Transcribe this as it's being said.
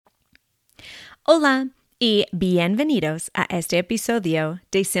Hola y bienvenidos a este episodio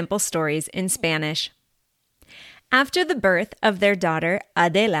de Simple Stories in Spanish. After the birth of their daughter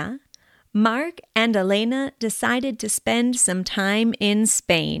Adela, Mark and Elena decided to spend some time in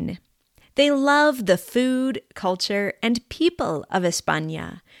Spain. They love the food, culture, and people of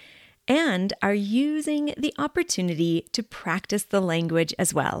España, and are using the opportunity to practice the language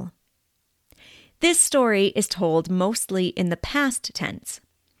as well. This story is told mostly in the past tense.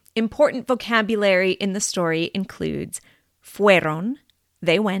 Important vocabulary in the story includes fueron,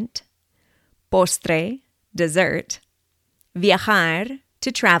 they went, postre, dessert, viajar,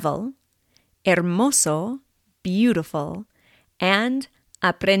 to travel, hermoso, beautiful, and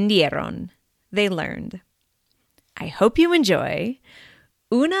aprendieron, they learned. I hope you enjoy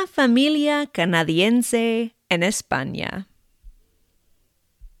Una familia canadiense en España.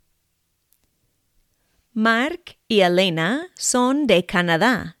 Mark y Elena son de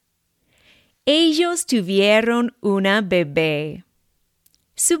Canadá. Ellos tuvieron una bebé.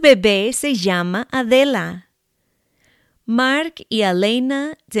 Su bebé se llama Adela. Mark y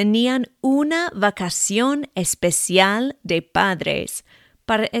Elena tenían una vacación especial de padres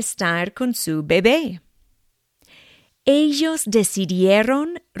para estar con su bebé. Ellos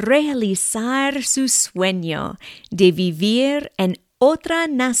decidieron realizar su sueño de vivir en otra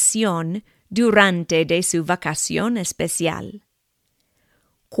nación durante de su vacación especial.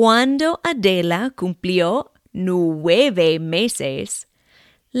 Cuando Adela cumplió 9 meses,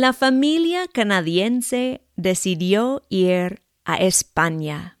 la familia canadiense decidió ir a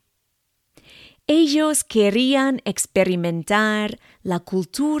España. Ellos querían experimentar la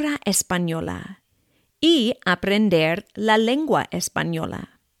cultura española y aprender la lengua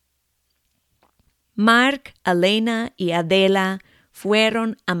española. Mark, Elena y Adela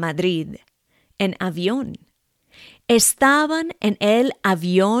fueron a Madrid en avión. Estaban en el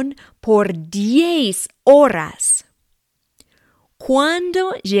avión por 10 horas.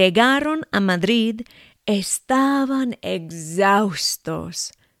 Cuando llegaron a Madrid, estaban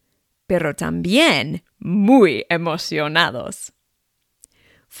exhaustos, pero también muy emocionados.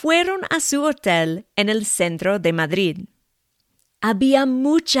 Fueron a su hotel en el centro de Madrid. Había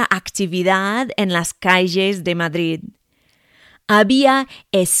mucha actividad en las calles de Madrid. Había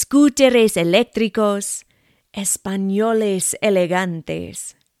escúteres eléctricos, españoles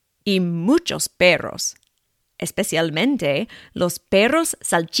elegantes y muchos perros, especialmente los perros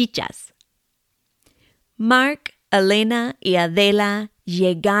salchichas. Mark, Elena y Adela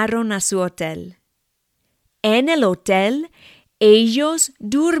llegaron a su hotel. En el hotel, ellos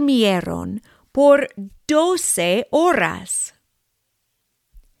durmieron por 12 horas.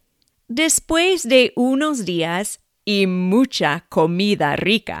 Después de unos días y mucha comida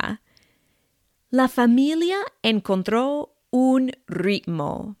rica, la familia encontró un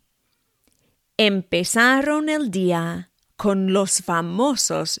ritmo. Empezaron el día con los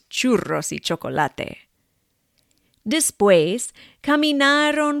famosos churros y chocolate. Después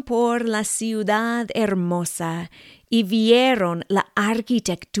caminaron por la ciudad hermosa y vieron la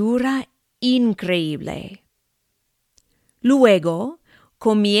arquitectura increíble. Luego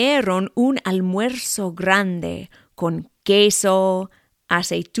comieron un almuerzo grande con queso,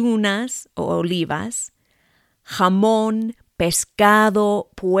 aceitunas o olivas, jamón,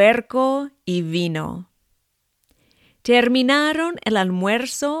 pescado, puerco y vino. Terminaron el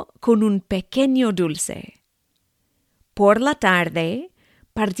almuerzo con un pequeño dulce. Por la tarde,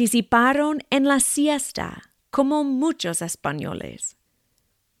 participaron en la siesta, como muchos españoles.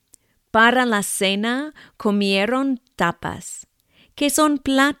 Para la cena, comieron tapas, que son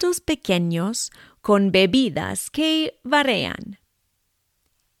platos pequeños con bebidas que varían.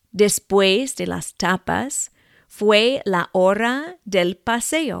 Después de las tapas, fue la hora del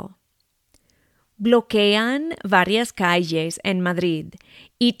paseo. Bloquean varias calles en Madrid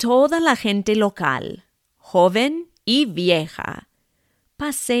y toda la gente local, joven y vieja,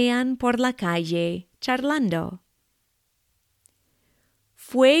 pasean por la calle charlando.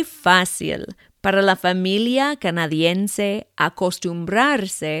 Fue fácil para la familia canadiense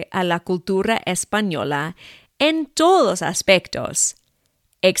acostumbrarse a la cultura española en todos aspectos,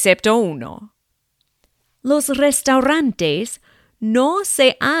 excepto uno. Los restaurantes no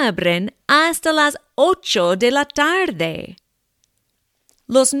se abren hasta las 8 de la tarde.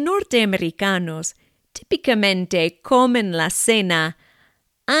 Los norteamericanos típicamente comen la cena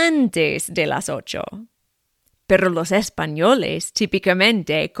antes de las 8, pero los españoles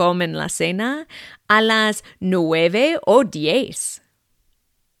típicamente comen la cena a las 9 o 10.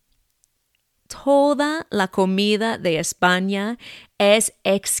 Toda la comida de España es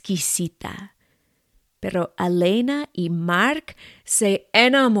exquisita. pero Elena y Mark se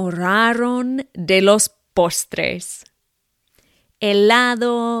enamoraron de los postres.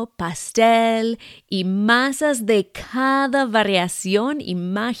 Helado, pastel y masas de cada variación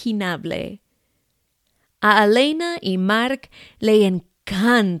imaginable. A Elena y Mark le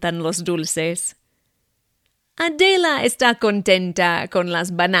encantan los dulces. Adela está contenta con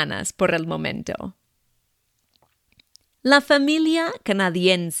las bananas por el momento. La familia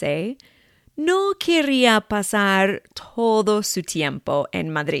canadiense no quería pasar todo su tiempo en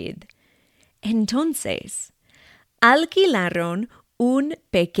Madrid. Entonces, alquilaron un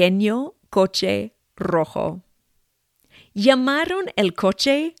pequeño coche rojo. Llamaron el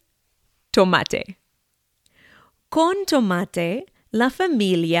coche Tomate. Con Tomate, la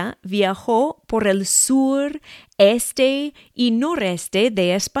familia viajó por el sur, este y noreste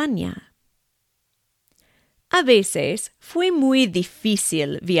de España. A veces fue muy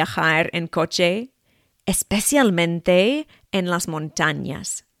difícil viajar en coche, especialmente en las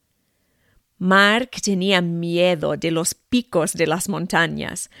montañas. Mark tenía miedo de los picos de las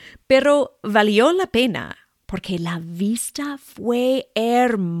montañas, pero valió la pena porque la vista fue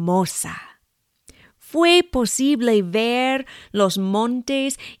hermosa. Fue posible ver los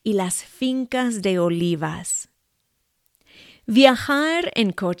montes y las fincas de olivas. Viajar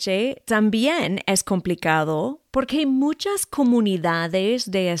en coche también es complicado porque muchas comunidades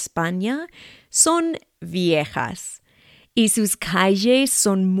de España son viejas y sus calles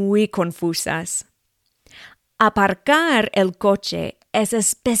son muy confusas. Aparcar el coche es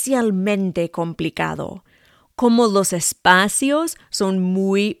especialmente complicado, como los espacios son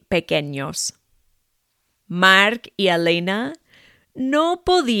muy pequeños. Mark y Elena no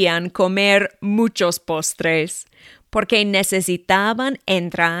podían comer muchos postres porque necesitaban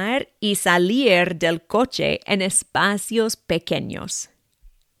entrar y salir del coche en espacios pequeños.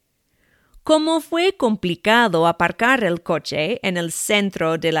 Como fue complicado aparcar el coche en el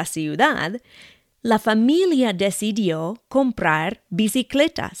centro de la ciudad, la familia decidió comprar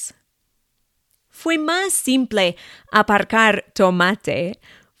bicicletas. Fue más simple aparcar Tomate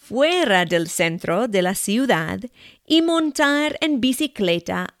fuera del centro de la ciudad y montar en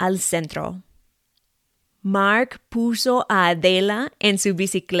bicicleta al centro. Mark puso a Adela en su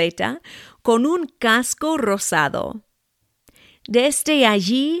bicicleta con un casco rosado. Desde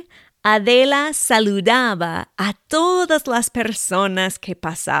allí, Adela saludaba a todas las personas que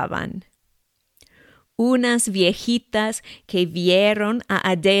pasaban. Unas viejitas que vieron a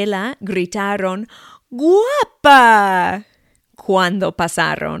Adela gritaron ¡Guapa!, cuando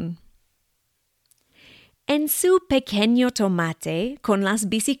pasaron. En su pequeño Tomate con las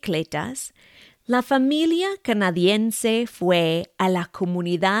bicicletas, la familia canadiense fue a la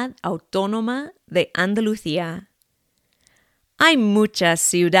comunidad autónoma de Andalucía. Hay muchas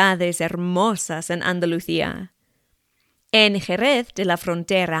ciudades hermosas en Andalucía. En Jerez de la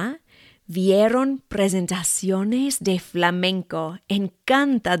Frontera vieron presentaciones de flamenco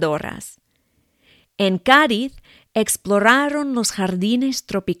encantadoras. En Cádiz exploraron los jardines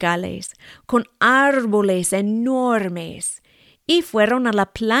tropicales con árboles enormes y fueron a la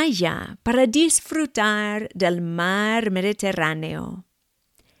playa para disfrutar del mar Mediterráneo.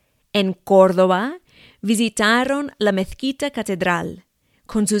 En Córdoba visitaron la mezquita catedral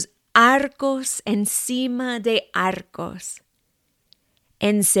con sus arcos encima de arcos.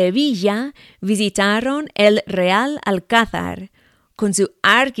 En Sevilla visitaron el Real Alcázar con su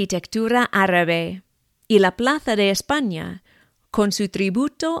arquitectura árabe y la Plaza de España con su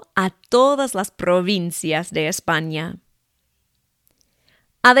tributo a todas las provincias de España.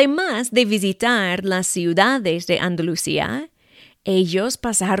 Además de visitar las ciudades de Andalucía, ellos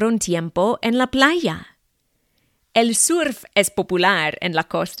pasaron tiempo en la playa. El surf es popular en la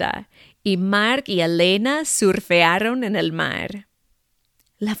costa y Mark y Elena surfearon en el mar.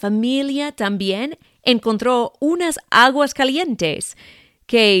 La familia también encontró unas aguas calientes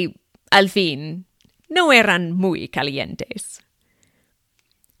que, al fin, no eran muy calientes.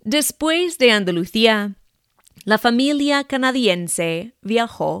 Después de Andalucía, la familia canadiense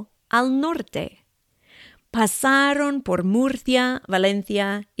viajó al norte. Pasaron por Murcia,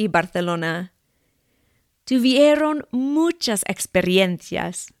 Valencia y Barcelona. Tuvieron muchas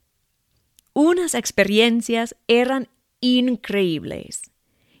experiencias. Unas experiencias eran increíbles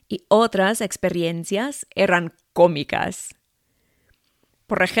y otras experiencias eran cómicas.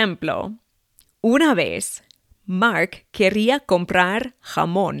 Por ejemplo, una vez Mark quería comprar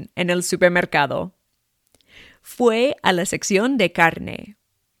jamón en el supermercado. Fue a la sección de carne.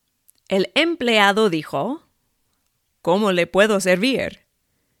 El empleado dijo, ¿cómo le puedo servir?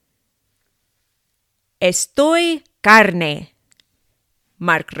 Estoy carne,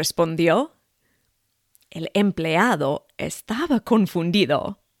 Mark respondió. El empleado estaba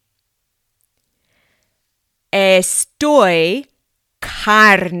confundido. Estoy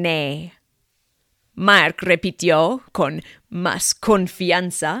carne. Mark repitió con más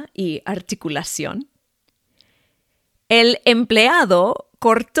confianza y articulación. El empleado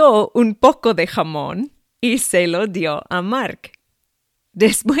cortó un poco de jamón y se lo dio a Mark.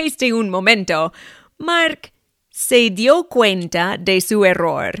 Después de un momento, Mark se dio cuenta de su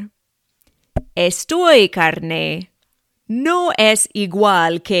error. Estoy carne no es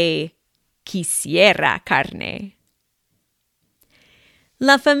igual que quisiera carne.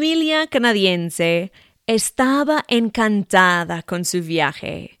 La familia canadiense estaba encantada con su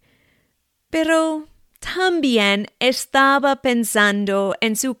viaje, pero también estaba pensando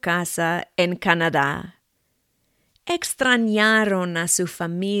en su casa en Canadá. Extrañaron a su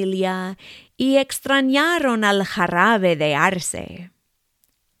familia y extrañaron al jarabe de arce.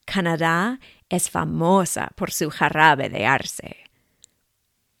 Canadá es famosa por su jarabe de arce.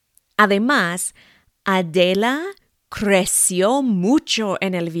 Además, Adela creció mucho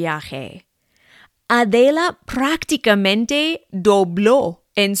en el viaje. Adela prácticamente dobló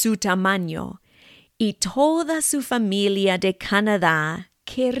en su tamaño y toda su familia de Canadá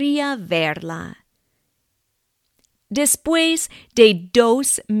quería verla. Después de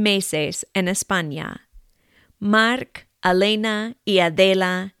 2 meses en España, Mark, Elena y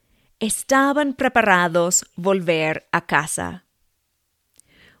Adela estaban preparados volver a casa.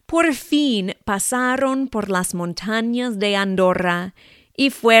 Por fin pasaron por las montañas de Andorra y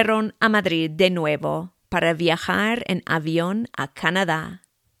fueron a Madrid de nuevo para viajar en avión a Canadá.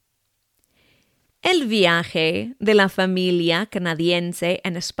 El viaje de la familia canadiense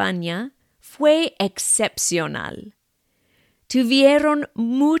en España fue excepcional. Tuvieron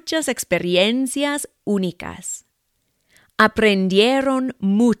muchas experiencias únicas. Aprendieron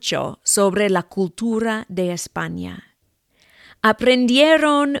mucho sobre la cultura de España.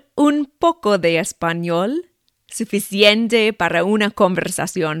 Aprendieron un poco de español, suficiente para una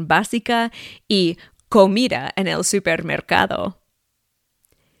conversación básica y comida en el supermercado.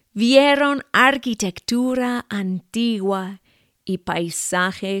 Vieron arquitectura antigua y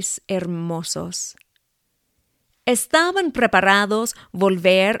paisajes hermosos. Estaban preparados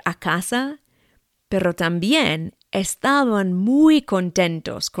volver a casa, pero también estaban muy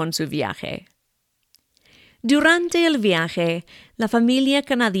contentos con su viaje. Durante el viaje, la familia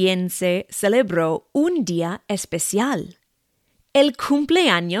canadiense celebró un día especial, el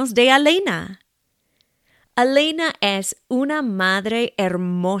cumpleaños de Elena. Elena es una madre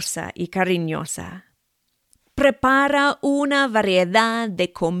hermosa y cariñosa. Prepara una variedad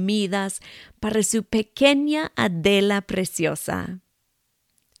de comidas para su pequeña Adela preciosa.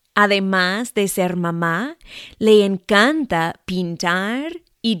 Además de ser mamá, le encanta pintar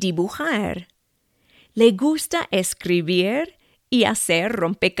y dibujar. Le gusta escribir y hacer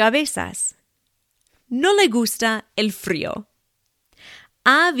rompecabezas. No le gusta el frío.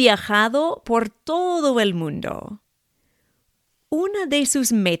 Ha viajado por todo el mundo. Una de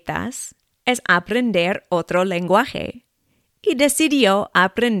sus metas es aprender otro lenguaje y decidió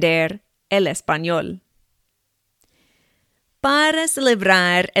aprender el español. Para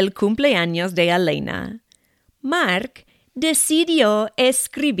celebrar el cumpleaños de Elena, Mark decidió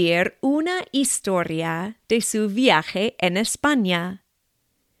escribir una historia de su viaje en España.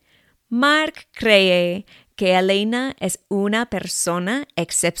 Mark cree que Elena es una persona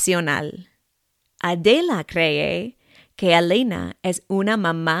excepcional. Adela cree que Elena es una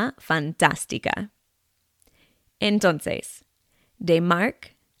mamá fantástica. Entonces, de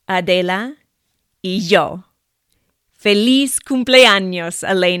Mark, Adela y yo. ¡Feliz cumpleaños,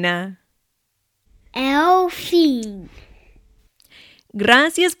 Elena! El fin.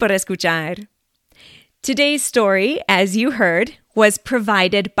 Gracias por escuchar. Today's story, as you heard, was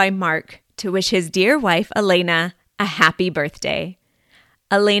provided by Mark to wish his dear wife, Elena, a happy birthday.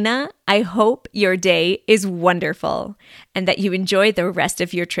 Elena, I hope your day is wonderful and that you enjoy the rest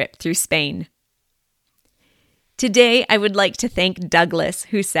of your trip through Spain. Today, I would like to thank Douglas,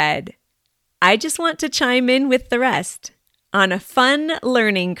 who said, I just want to chime in with the rest. On a fun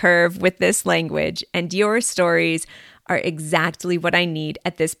learning curve with this language, and your stories are exactly what I need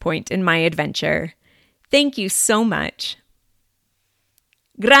at this point in my adventure. Thank you so much.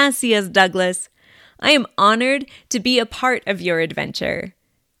 Gracias, Douglas. I am honored to be a part of your adventure.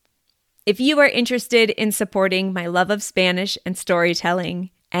 If you are interested in supporting my love of Spanish and storytelling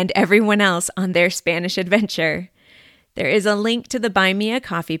and everyone else on their Spanish adventure, there is a link to the Buy Me a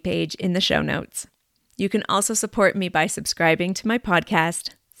Coffee page in the show notes. You can also support me by subscribing to my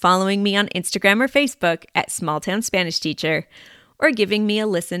podcast, following me on Instagram or Facebook at Small Town Spanish Teacher, or giving me a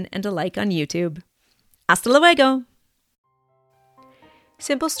listen and a like on YouTube. Hasta luego!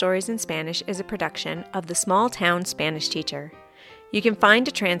 Simple Stories in Spanish is a production of the Small Town Spanish Teacher. You can find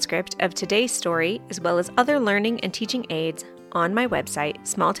a transcript of today's story as well as other learning and teaching aids on my website,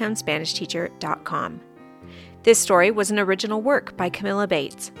 smalltownspanishteacher.com. This story was an original work by Camilla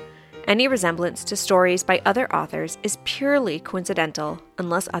Bates. Any resemblance to stories by other authors is purely coincidental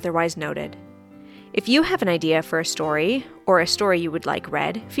unless otherwise noted. If you have an idea for a story or a story you would like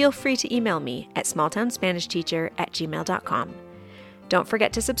read, feel free to email me at smalltownspanishteacher@gmail.com. Don't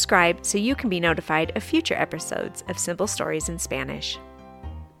forget to subscribe so you can be notified of future episodes of Simple Stories in Spanish.